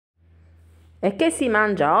E che si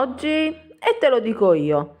mangia oggi? E te lo dico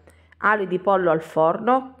io. Ali di pollo al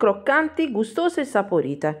forno, croccanti, gustose e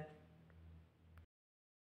saporite.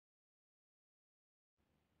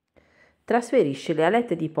 Trasferisci le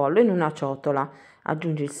alette di pollo in una ciotola,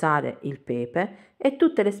 aggiungi il sale, il pepe e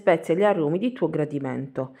tutte le spezie e gli aromi di tuo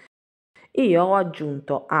gradimento. Io ho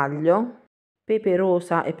aggiunto aglio, pepe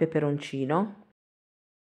rosa e peperoncino,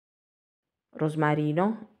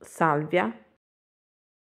 rosmarino, salvia,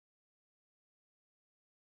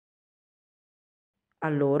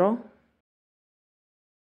 alloro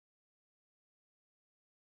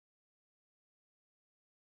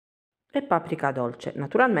e paprika dolce.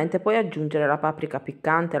 Naturalmente puoi aggiungere la paprika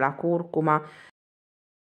piccante, la curcuma,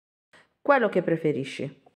 quello che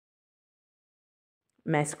preferisci.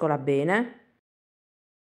 Mescola bene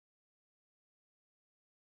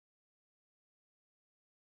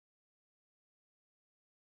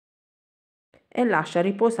e lascia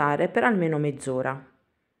riposare per almeno mezz'ora.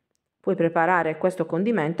 Puoi preparare questo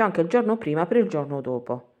condimento anche il giorno prima per il giorno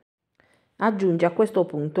dopo. Aggiungi a questo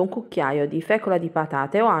punto un cucchiaio di fecola di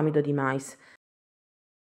patate o amido di mais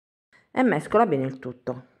e mescola bene il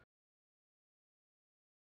tutto.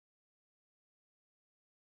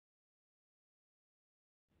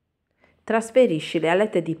 Trasferisci le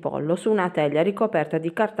alette di pollo su una teglia ricoperta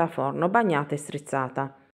di carta forno bagnata e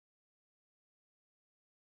strizzata.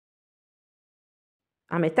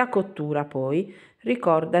 A metà cottura poi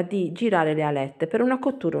ricorda di girare le alette per una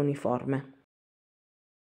cottura uniforme.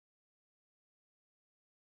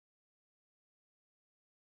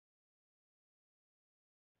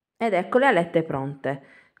 Ed ecco le alette pronte,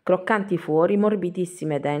 croccanti fuori,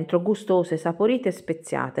 morbidissime dentro, gustose, saporite e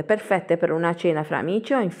speziate, perfette per una cena fra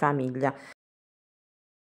amici o in famiglia.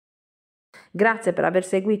 Grazie per aver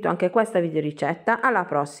seguito anche questa videoricetta, alla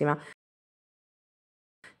prossima!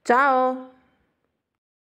 Ciao!